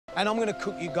And I'm gonna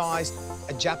cook you guys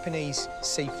a Japanese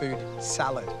seafood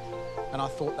salad. And I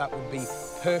thought that would be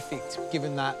perfect,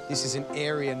 given that this is an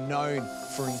area known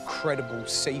for incredible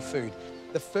seafood.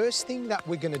 The first thing that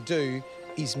we're gonna do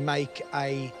is make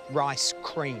a rice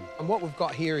cream. And what we've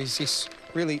got here is this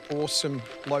really awesome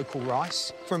local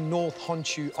rice from North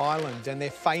Honshu Island, and they're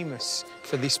famous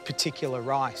for this particular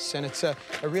rice. And it's a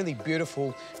really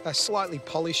beautiful, slightly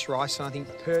polished rice, and I think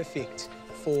perfect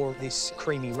for this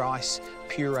creamy rice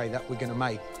puree that we're gonna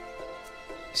make.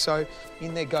 So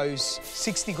in there goes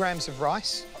 60 grams of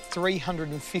rice,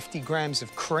 350 grams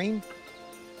of cream,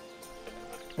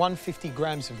 150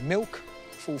 grams of milk,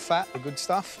 full fat, the good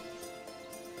stuff.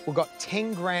 We've got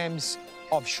 10 grams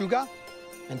of sugar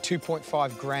and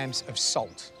 2.5 grams of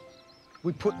salt.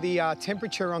 We put the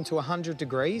temperature onto 100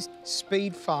 degrees,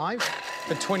 speed 5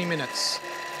 for 20 minutes.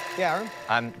 Yeah,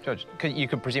 Aaron? George, you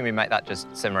could presumably make that just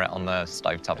simmer it on the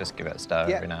stove top, just give it a stir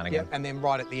every now and again. Yeah, and then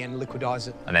right at the end, liquidize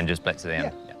it. And then just blitz at the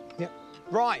end. Yeah.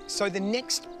 Right, so the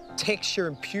next texture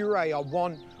and puree I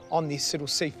want on this little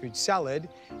seafood salad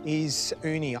is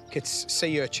uni. It's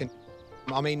sea urchin.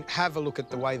 I mean, have a look at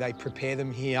the way they prepare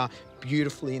them here,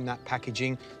 beautifully in that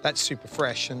packaging. That's super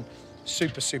fresh and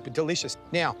super, super delicious.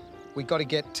 Now, we've got to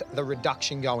get the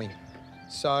reduction going.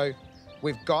 So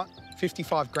we've got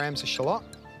 55 grams of shallot,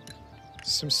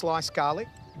 some sliced garlic,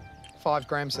 5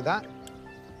 grams of that,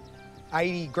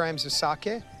 80 grams of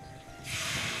sake,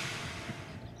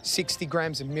 60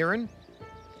 grams of mirin.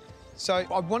 So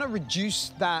I want to reduce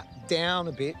that down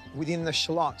a bit within the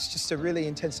shallots just to really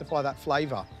intensify that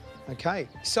flavour. Okay,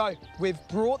 so we've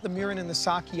brought the mirin and the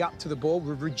sake up to the boil.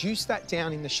 We've reduced that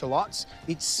down in the shallots.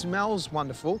 It smells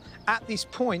wonderful. At this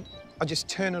point, I just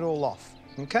turn it all off,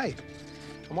 okay?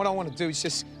 And what I want to do is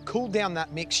just cool down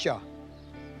that mixture,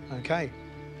 okay?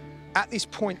 At this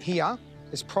point here,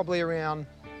 it's probably around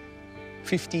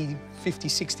 50,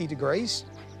 60 degrees.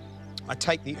 I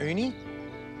take the uni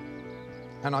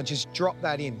and I just drop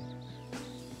that in.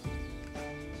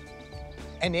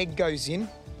 An egg goes in.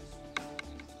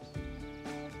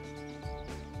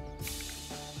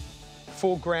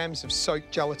 4 grams of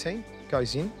soaked gelatin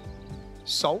goes in,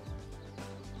 salt.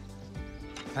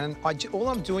 And all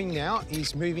I'm doing now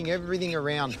is moving everything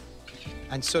around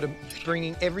and sort of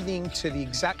bringing everything to the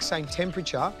exact same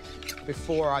temperature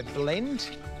before I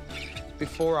blend,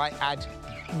 before I add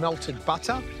melted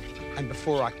butter, and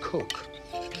before I cook.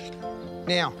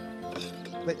 Now,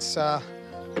 let's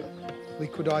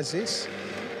liquidize this.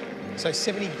 So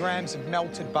 70 grams of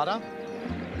melted butter.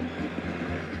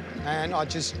 And I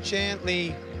just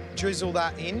gently drizzle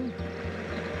that in.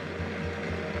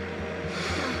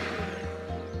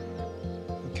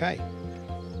 Okay.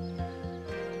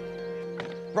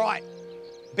 Right.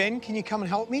 Ben, can you come and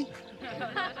help me?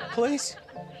 Please?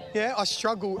 Yeah, I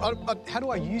struggle. How do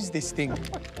I use this thing?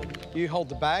 You hold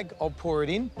the bag, I'll pour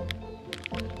it in.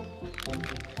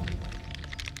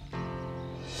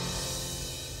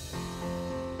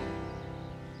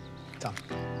 Done.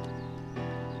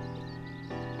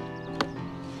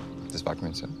 Just vacuum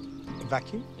and seal?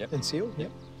 Vacuum and seal,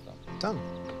 yep. Done.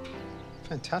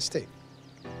 Fantastic.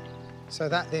 So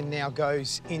that then now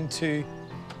goes into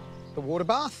the water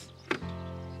bath.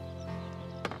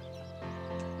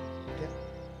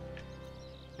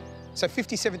 So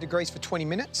 57 degrees for 20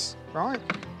 minutes, right?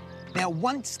 Now,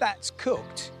 once that's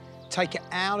cooked, take it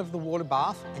out of the water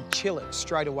bath and chill it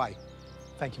straight away.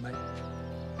 Thank you, mate.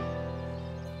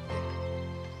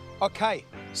 Okay,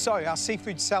 so our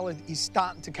seafood salad is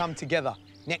starting to come together.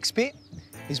 Next bit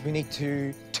is we need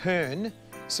to turn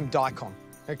some daikon,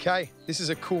 okay? This is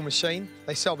a cool machine.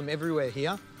 They sell them everywhere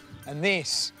here. And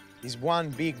this is one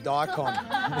big daikon.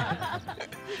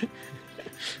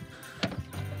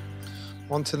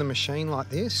 Onto the machine like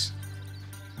this.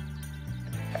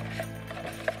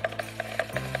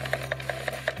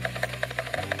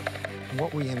 And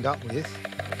what we end up with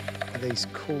are these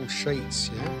cool sheets,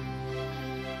 yeah?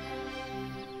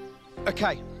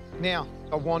 Okay, now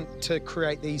I want to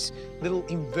create these little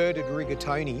inverted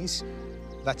rigatonis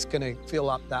that's gonna fill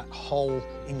up that hole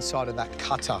inside of that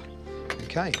cutter.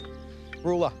 Okay,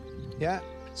 ruler, yeah?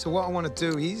 So what I wanna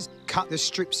do is cut the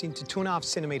strips into 2.5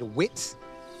 centimetre width,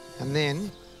 and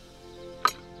then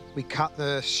we cut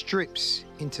the strips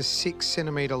into 6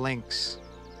 centimetre lengths.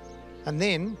 And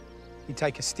then you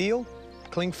take a steel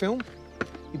cling film,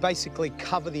 you basically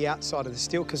cover the outside of the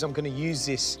steel because I'm gonna use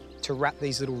this to wrap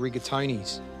these little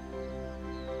rigatonis.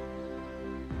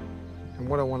 And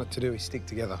what I want it to do is stick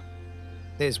together.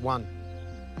 There's one.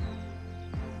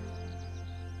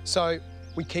 So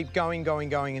we keep going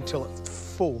until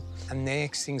it's full. And the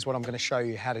next thing's what I'm gonna show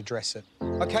you how to dress it.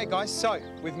 Okay, guys, so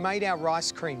we've made our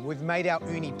rice cream, we've made our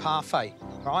uni parfait.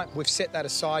 All right, we've set that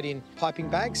aside in piping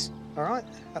bags. All right,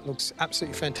 that looks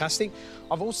absolutely fantastic.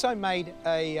 I've also made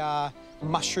a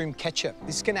mushroom ketchup.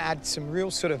 This is going to add some real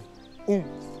sort of oomph,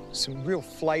 some real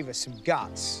flavour, some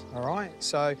guts, all right?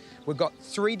 So we've got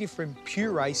 3 different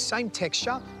purees, same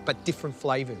texture, but different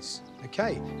flavours,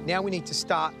 okay? Now we need to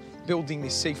start building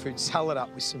this seafood salad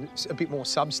up with a bit more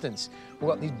substance. We've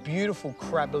got these beautiful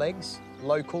crab legs,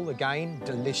 local, again,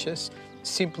 delicious,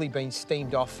 simply been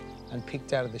steamed off and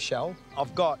picked out of the shell.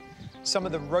 I've got some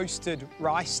of the roasted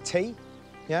rice tea,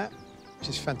 yeah, which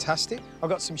is fantastic. I've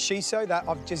got some shiso that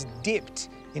I've just dipped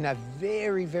in a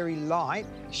very, very light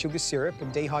sugar syrup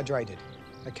and dehydrated,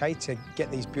 okay, to get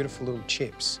these beautiful little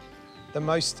chips. The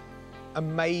most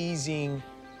amazing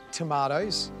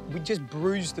tomatoes. We just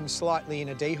bruised them slightly in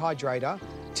a dehydrator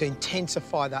to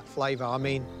intensify that flavour. I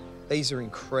mean, these are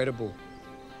incredible.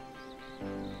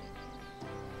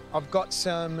 I've got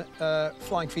some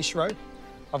flying fish roe.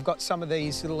 I've got some of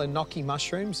these little enoki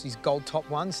mushrooms, these gold top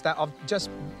ones, that I've just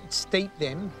steeped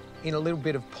them in a little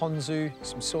bit of ponzu,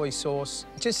 some soy sauce,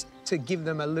 just to give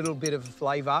them a little bit of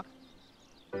flavour.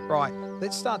 Right,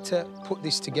 let's start to put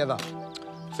this together.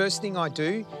 First thing I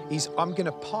do is I'm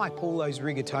gonna pipe all those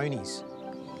rigatonis.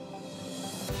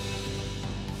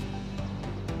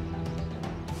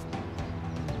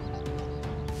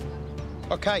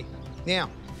 Okay, now,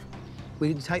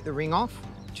 we can take the ring off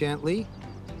gently.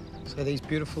 So these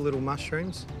beautiful little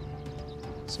mushrooms,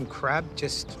 some crab,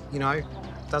 just, you know,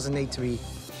 doesn't need to be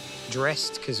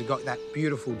dressed because we've got that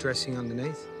beautiful dressing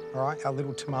underneath. All right, our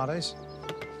little tomatoes.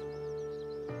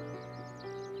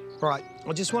 Right,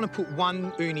 I just want to put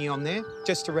 1 uni on there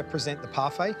just to represent the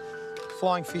parfait.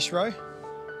 Flying fish roe.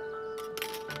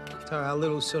 So our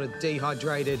little sort of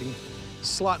dehydrated and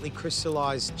slightly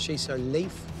crystallised shiso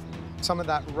leaf. Some of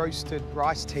that roasted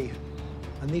rice tea.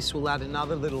 And this will add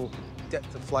another little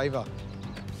depth of flavour.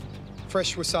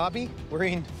 Fresh wasabi, we're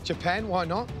in Japan, why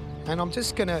not? And I'm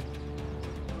just gonna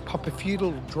pop a few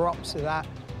little drops of that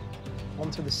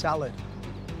onto the salad.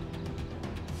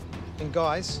 And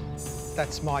guys,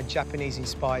 that's my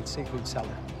Japanese-inspired seafood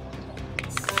salad.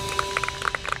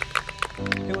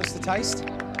 Who wants to taste?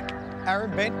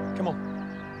 Aaron, Ben, come on.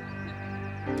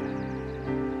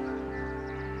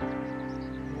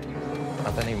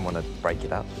 I don't even want to break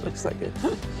it up. It looks so good.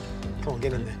 Come on,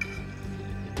 get in there.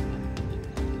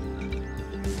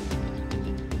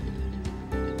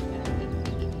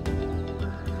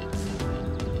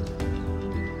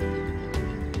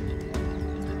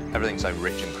 Everything's so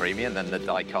rich and creamy, and then the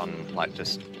daikon, like,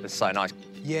 just, it's so nice.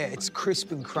 Yeah, it's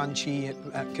crisp and crunchy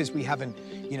because we haven't,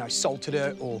 you know, salted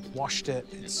it or washed it.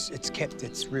 It's kept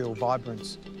its real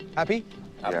vibrance. Happy?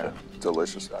 Yeah,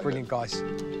 delicious. Brilliant, guys.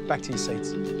 Back to your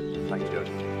seats. Thank you, George.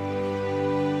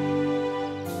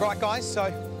 Right, guys,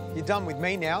 so you're done with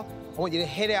me now. I want you to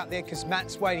head out there because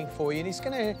Matt's waiting for you and he's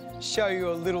going to show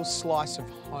you a little slice of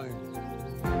home.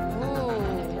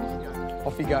 Ooh.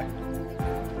 Off you go.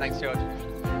 Thanks, George.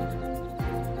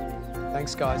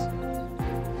 Thanks, guys.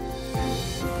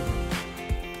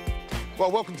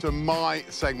 Well, welcome to my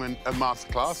segment of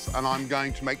Masterclass, and I'm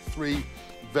going to make 3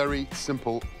 very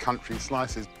simple country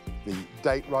slices. The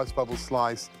date rice bubble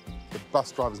slice, the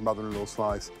bus driver's mother-in-law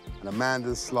slice, and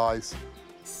Amanda's slice.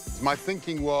 My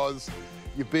thinking was,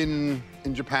 you've been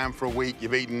in Japan for a week,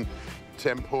 you've eaten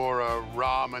tempura,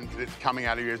 ramen, it's coming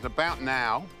out of your ears, and about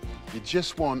now, you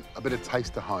just want a bit of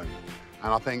taste of home.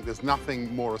 And I think there's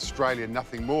nothing more Australian,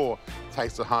 nothing more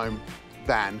taste of home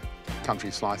than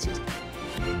country slices.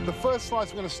 The first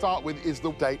slice I'm going to start with is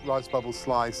the date rice bubble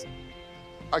slice.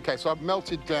 Okay, so I've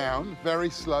melted down very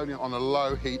slowly on a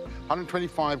low heat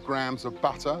 125 grams of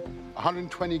butter,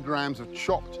 120 grams of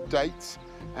chopped dates,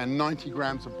 and 90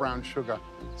 grams of brown sugar.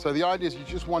 So the idea is you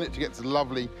just want it to get this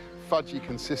lovely fudgy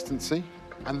consistency.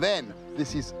 And then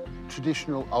this is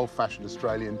traditional old-fashioned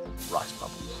Australian rice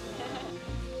bubbles.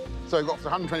 So we've got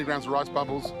 120 grams of rice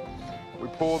bubbles. We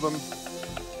pour them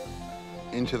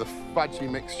into the fudgy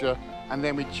mixture, and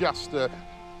then we just stir.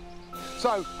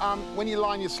 So when you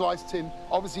line your sliced tin,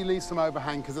 obviously leave some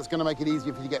overhang because it's going to make it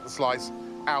easier for you to get the slice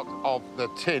out of the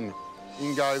tin.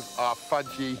 In goes our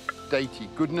fudgy, datey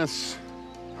goodness.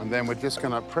 And then we're just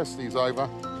going to press these over.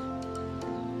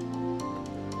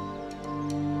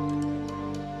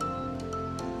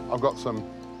 I've got some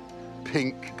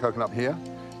pink coconut here.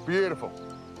 Beautiful.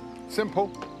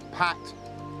 Simple, packed,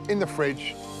 in the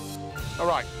fridge. All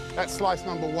right, that's slice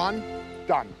number 1,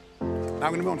 done. Now I'm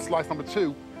going to move on to slice number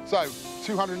 2. So,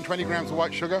 220 grams of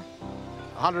white sugar,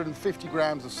 150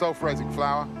 grams of sulfuric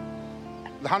flour,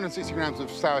 160 grams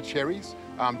of sour cherries,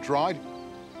 dried,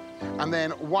 and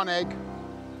then 1 egg,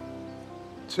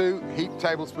 2 heaped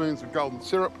tablespoons of golden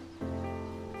syrup.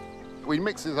 We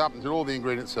mix this up until all the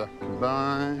ingredients are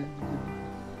combined.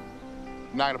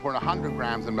 Now I'm gonna put in 100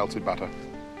 grams of melted butter.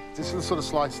 This is the sort of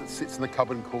slice that sits in the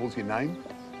cupboard and calls your name.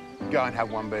 Go and have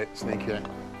one bit, sneak in,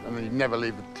 and then you never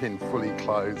leave the tin fully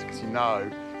closed because you know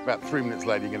about 3 minutes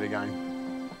later you're gonna go,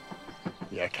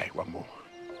 yeah, okay, one more.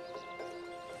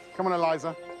 Come on,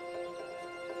 Eliza.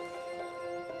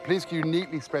 Please can you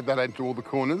neatly spread that into all the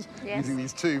corners using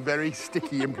these two very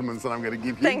sticky implements that I'm going to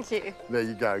give you. Thank you. There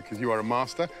you go, because you are a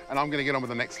master. And I'm going to get on with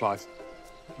the next slice.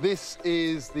 This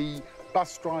is the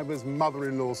bus driver's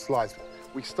mother-in-law slice.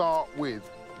 We start with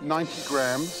 90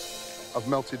 grams of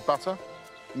melted butter.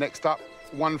 Next up,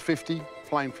 150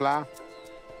 plain flour.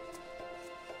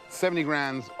 70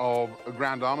 grams of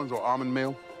ground almonds or almond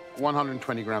meal.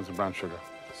 120 grams of brown sugar.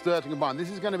 Stir to combine.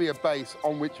 This is going to be a base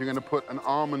on which you're going to put an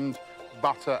almond,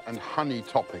 butter and honey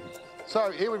topping.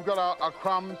 So here we've got our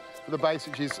crumb for the base,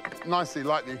 which is nicely,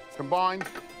 lightly combined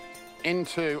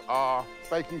into our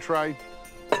baking tray.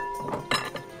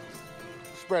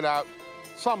 Spread out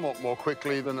somewhat more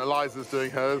quickly than Eliza's doing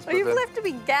hers. Oh, you've left a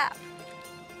big gap.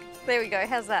 There we go,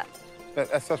 how's that?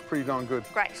 That's pretty darn good.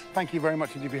 Great. Thank you very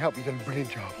much indeed for your help. You've done a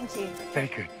brilliant job. Thank you. Very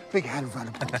good. Big hand of round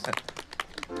of applause.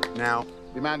 Now,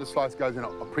 the Amanda slice goes in a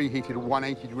preheated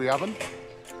 180-degree oven,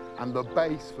 and the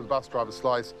base for the bus driver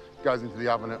slice goes into the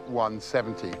oven at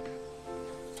 170.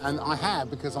 And I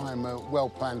have, because I'm a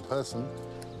well-planned person,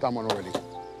 done one already.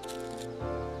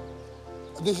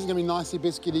 This is going to be nicely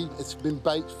biscuity. It's been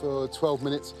baked for 12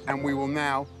 minutes, and we will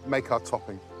now make our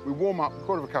topping. We warm up a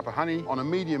quarter of a cup of honey on a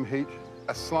medium heat,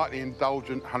 a slightly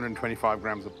indulgent 125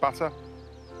 grams of butter.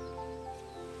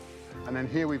 And then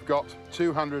here we've got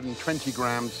 220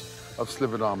 grams of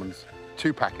slivered almonds,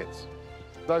 2 packets.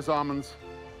 Those almonds,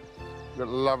 got a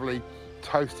lovely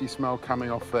toasty smell coming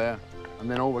off there.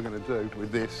 And then all we're going to do with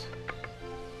this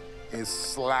is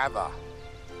slather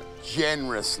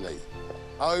generously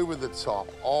over the top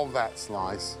of that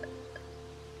slice.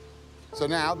 So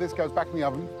now this goes back in the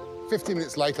oven. 15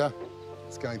 minutes later,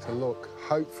 it's going to look,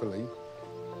 hopefully,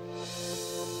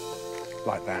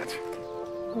 like that.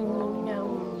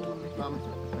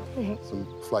 Some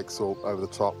flake salt over the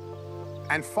top.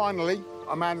 And finally,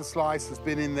 Amanda's slice has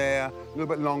been in there a little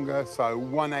bit longer, so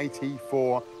 180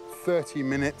 for 30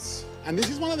 minutes. And this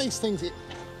is one of these things,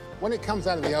 when it comes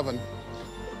out of the oven,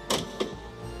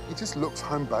 it just looks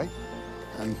home-baked,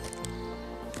 and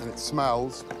it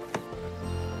smells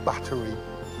buttery,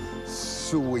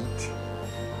 sweet,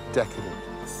 decadent.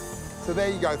 So there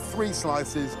you go, 3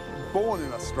 slices, born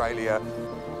in Australia.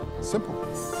 Simple.